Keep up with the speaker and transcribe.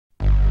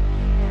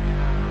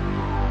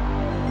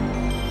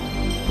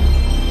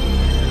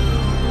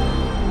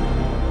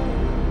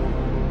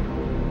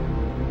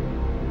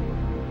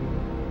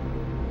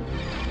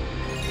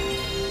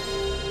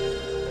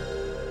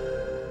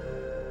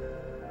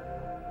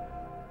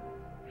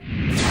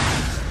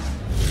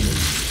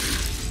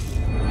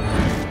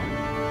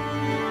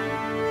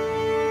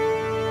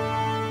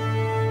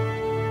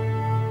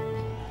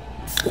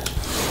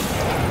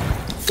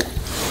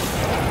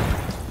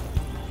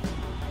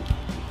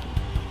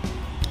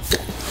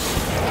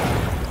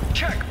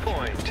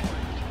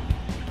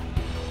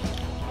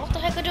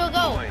do it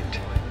go?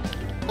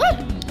 What?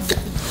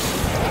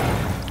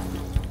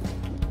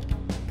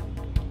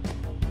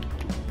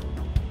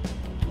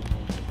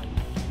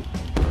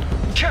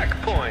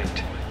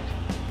 Checkpoint.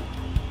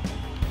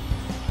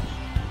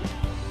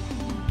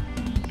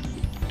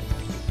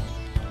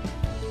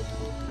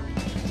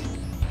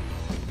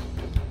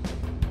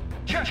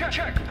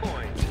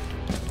 Checkpoint.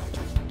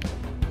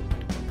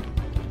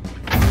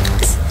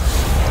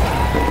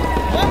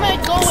 Where am I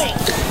going?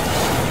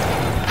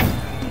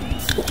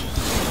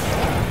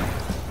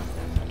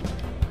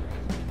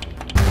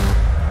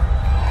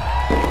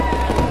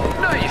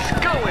 Nice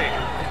going.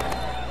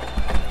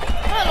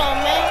 Hello,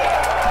 man.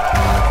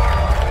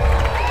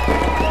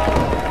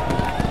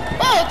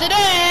 Oh,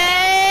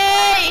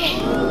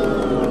 today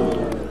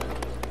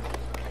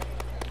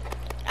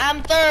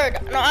I'm third.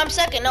 No, I'm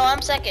second. No,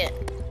 I'm second.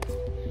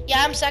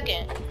 Yeah, I'm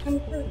second.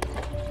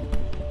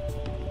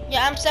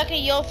 Yeah, I'm second,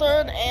 you're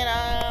third,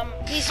 and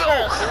he's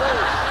first.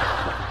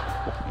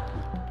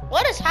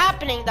 What is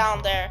happening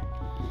down there?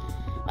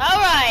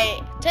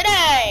 Alright,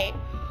 today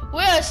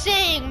we are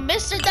seeing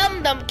Mr.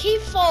 Dum Dum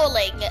keep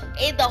falling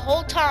in the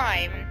whole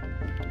time.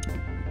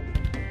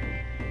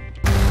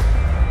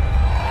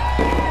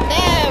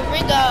 There we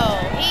go,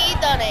 he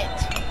done it.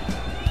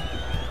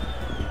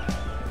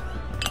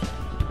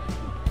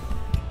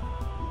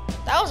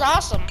 That was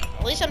awesome.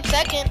 At least I'm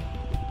second.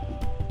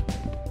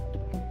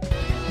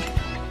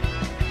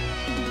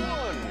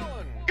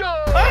 Go!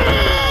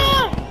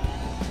 Ah!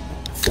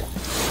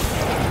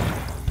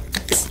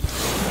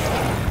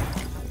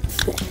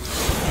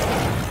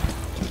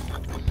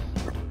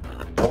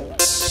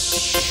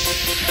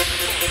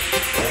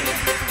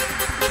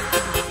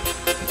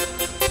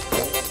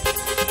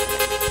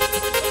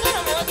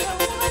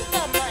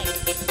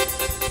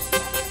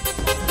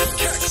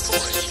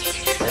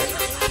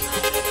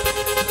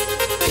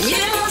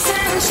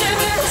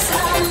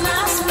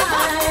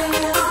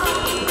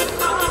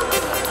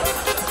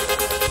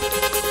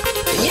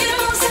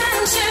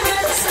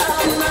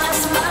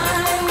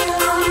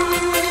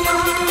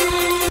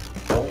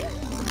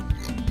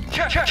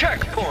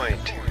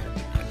 Checkpoint.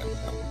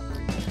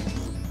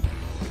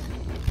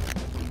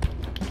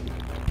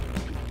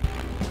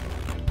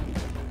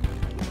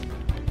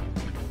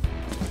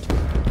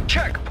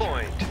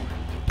 Checkpoint.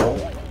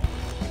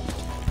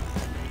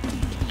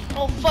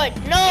 Oh, fuck,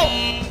 no!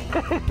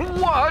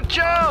 Watch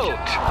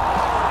out!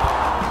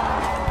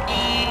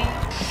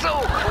 So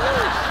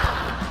close.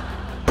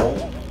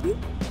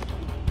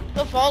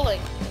 We're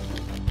falling.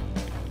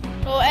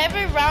 So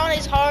every round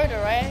is harder,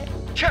 right?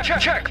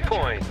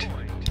 Checkpoint.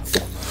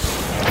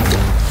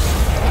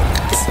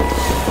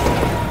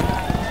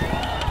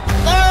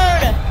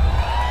 Third!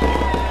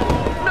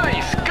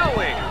 Nice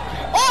going.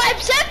 Oh, I'm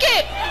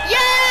second!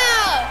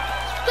 Yeah!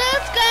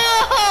 Let's go!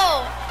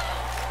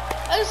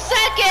 I'm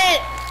second!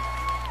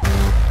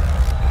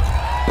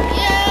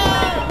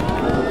 Yeah!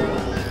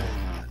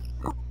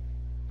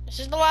 This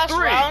is the last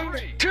round.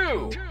 3,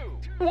 2,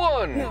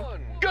 1,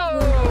 go!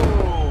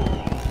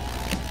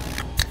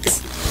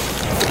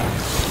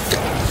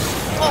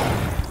 Oh.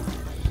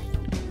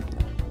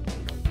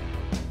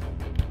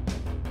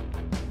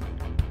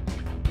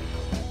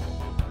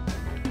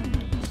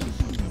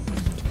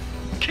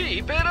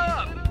 Keep it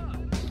up!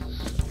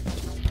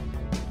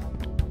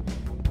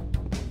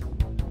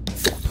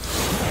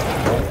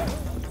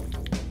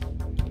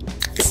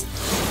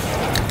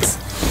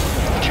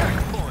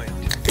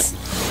 Checkpoint.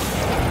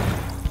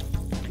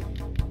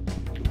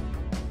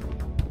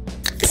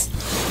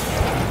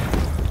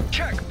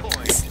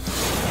 Checkpoint.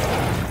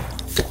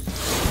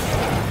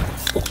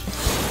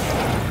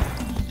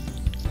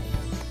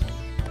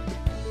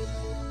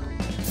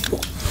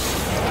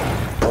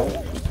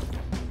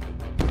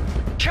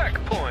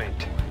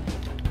 Checkpoint.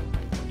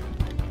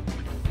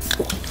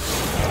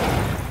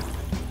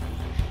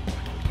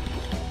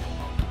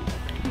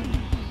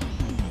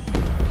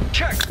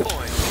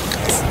 Checkpoint.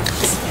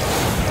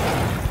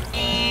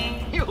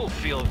 You'll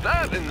feel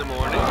that in the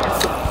morning.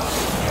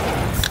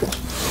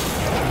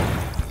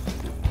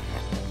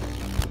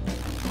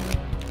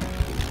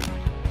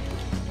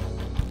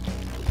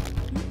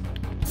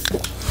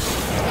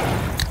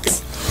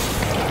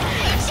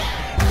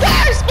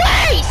 First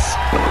place!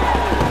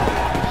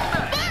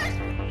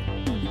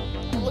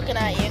 I'm looking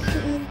at you.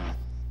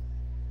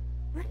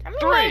 How many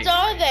 3, rounds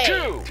are they?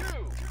 2,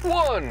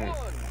 1,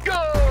 go!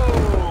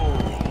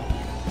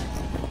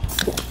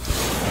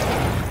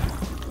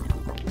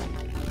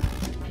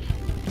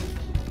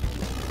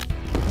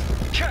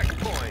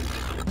 Checkpoint.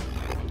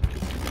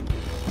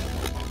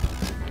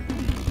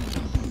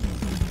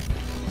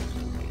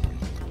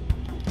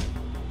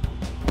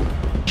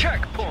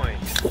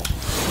 Checkpoint.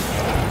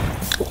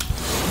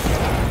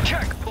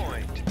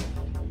 Checkpoint.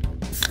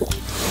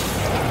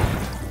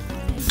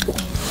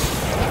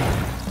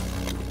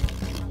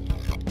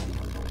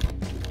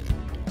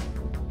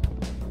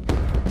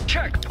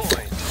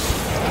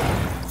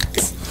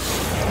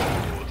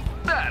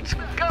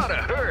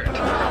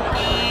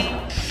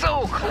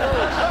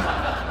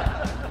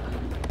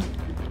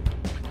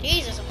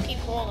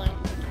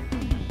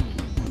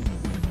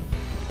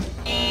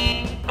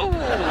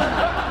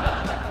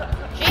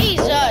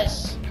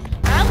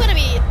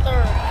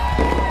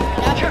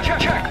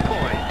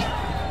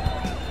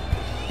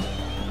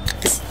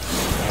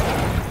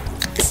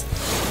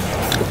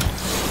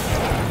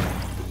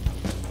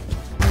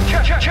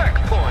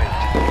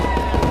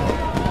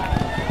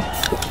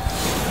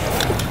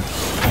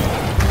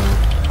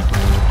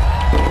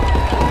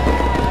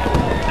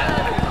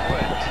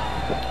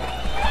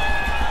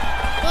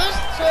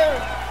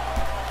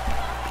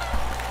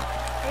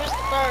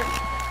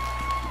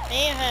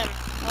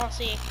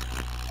 see.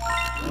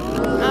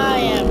 I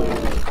am.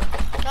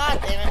 God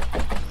damn it.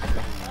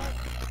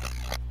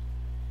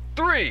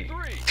 3,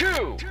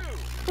 2,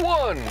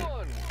 1,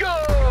 go!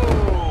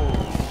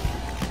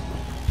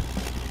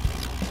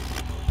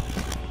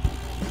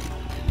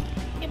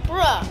 Hey,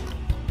 bruh.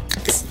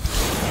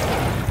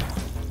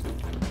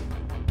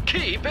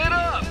 Keep it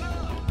up!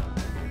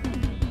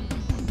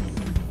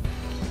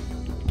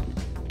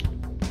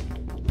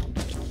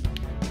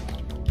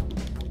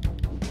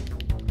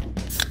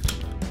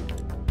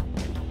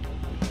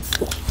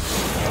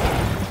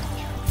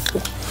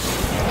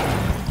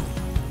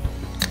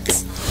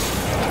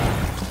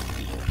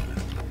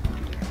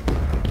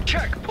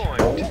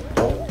 Checkpoint!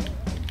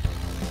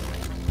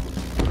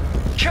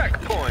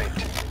 Checkpoint!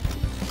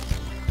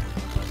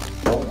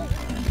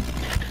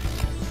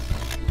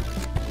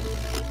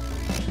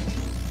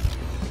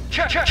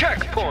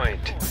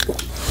 Checkpoint!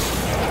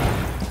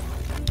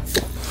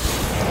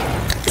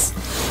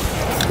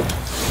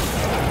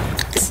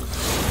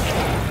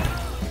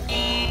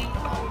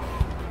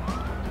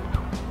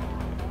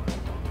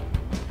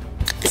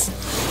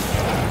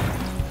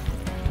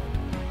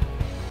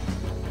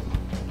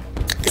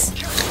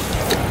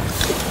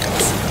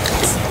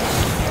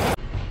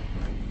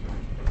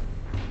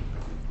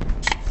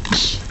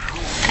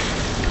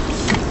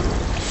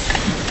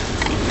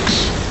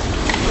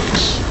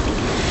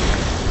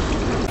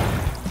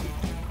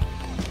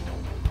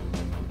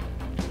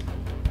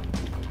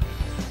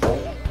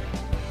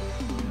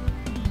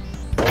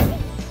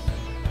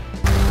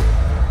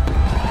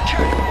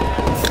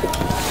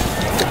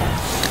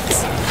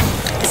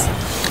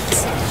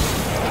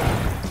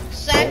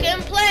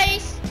 Second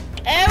place.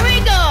 There we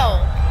go.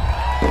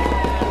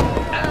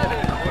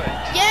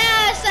 Adequate!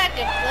 Yeah,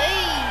 second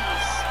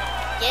place.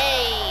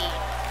 Yay.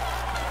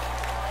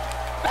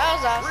 That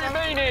was awesome.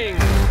 Remaining!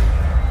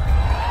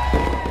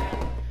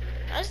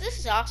 This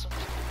is awesome.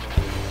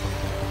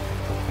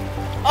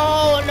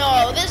 Oh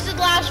no, this is the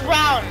last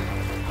round.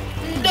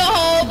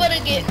 No, but I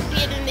get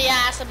in the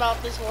ass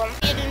about this one.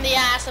 Get in the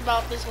ass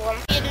about this one.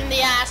 Get in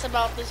the ass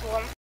about this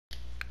one.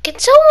 Can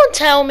someone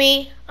tell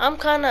me I'm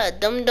kinda a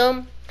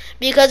dum-dum?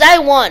 Because I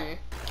won.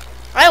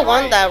 I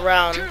won that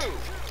round. 2,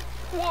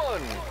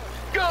 1,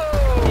 go!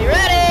 You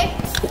ready?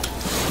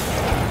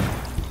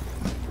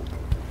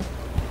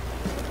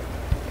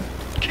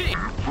 Keep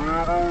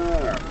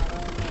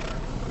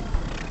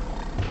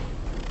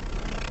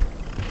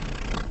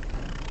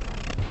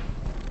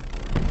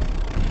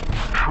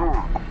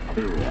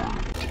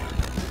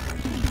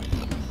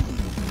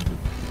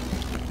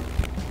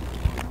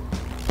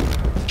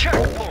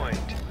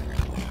Checkpoint!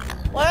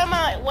 Where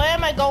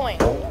am I going?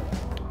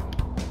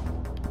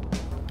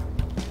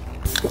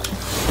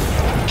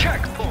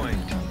 Checkpoint!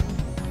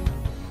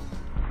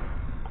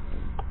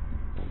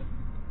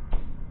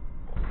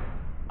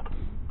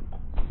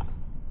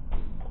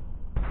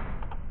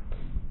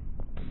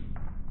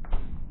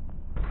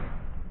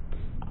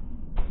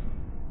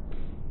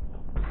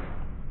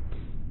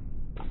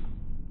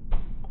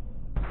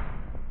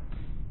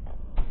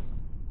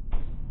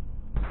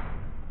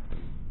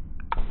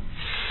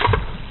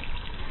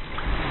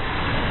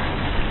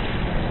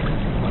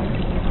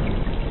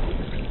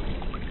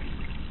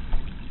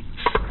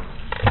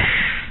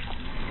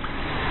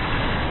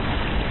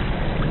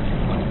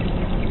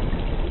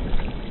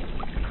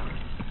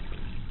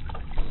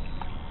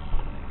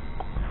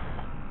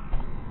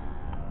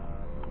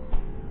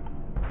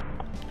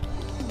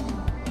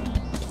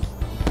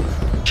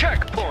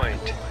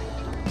 Checkpoint!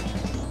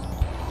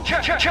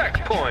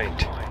 Checkpoint!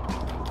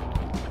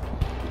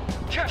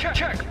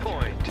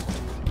 Checkpoint!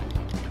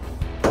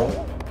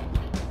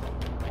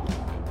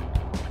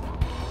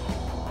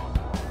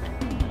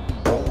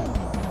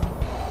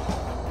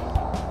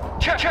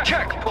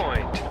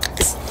 Checkpoint!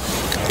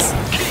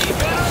 Keep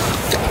it up!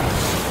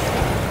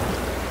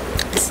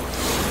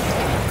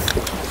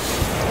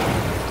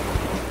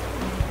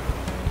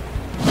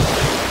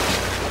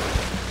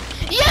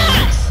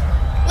 Yes!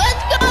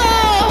 Let's go!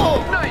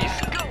 Nice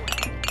go!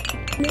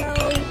 No,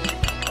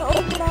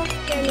 overall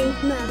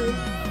standings matter.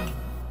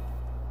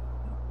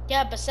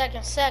 Yeah, but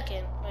second.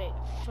 Wait,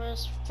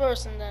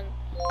 first, and then.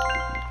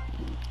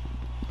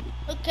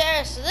 Who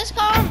cares? So just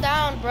calm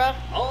down, bro.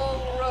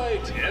 All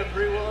right,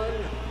 everyone.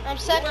 I'm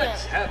second.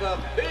 Let's have a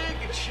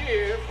big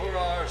cheer for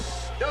our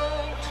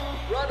stoked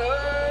runner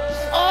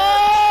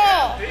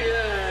Oh!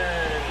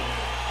 champion.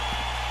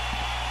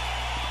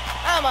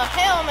 I'm a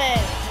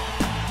helmet.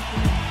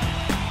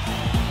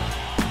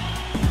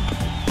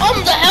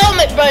 I'm the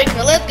helmet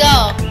breaker. Let's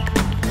go.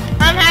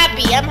 I'm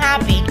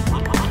happy.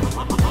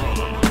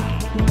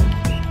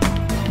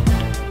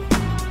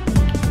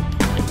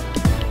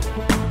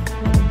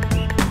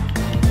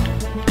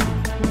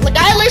 Look,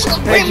 I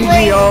literally Hey, bring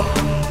GG, y'all.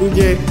 DJ.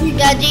 You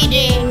got GG.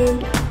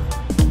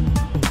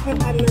 Hey,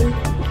 Batman.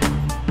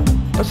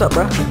 What's up,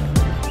 bro?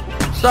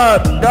 What's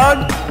up,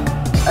 dog?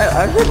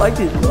 I really like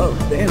these gloves.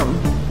 Damn.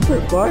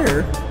 They're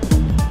fire.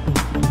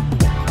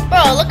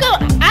 Bro, look how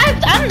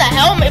I'm the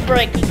helmet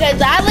breaker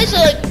because I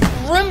literally like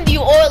rimmed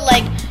you or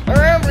like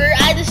remember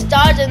I just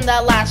dodged in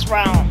that last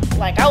round.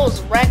 Like, I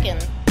was wrecking.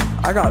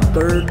 I got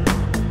third.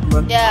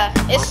 But Yeah,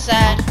 it's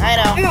sad. I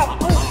know. I got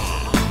fourth.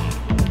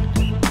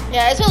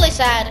 Yeah, it's really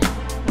sad.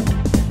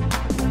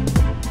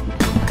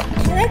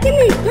 That can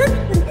be good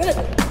and good.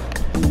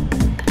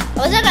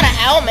 At least I got a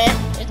helmet.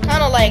 It's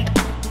kind of like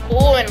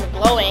cool and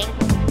glowing.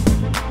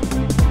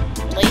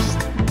 At least.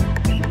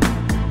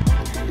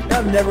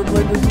 I've never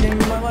played this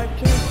game in my life,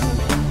 too.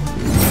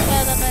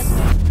 Yeah,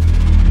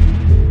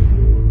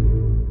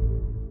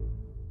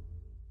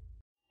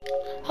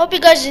 hope you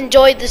guys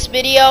enjoyed this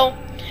video.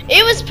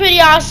 It was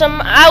pretty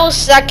awesome. I was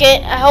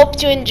second. I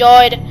hope you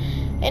enjoyed.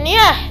 And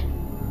yeah,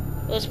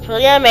 it was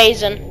pretty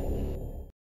amazing.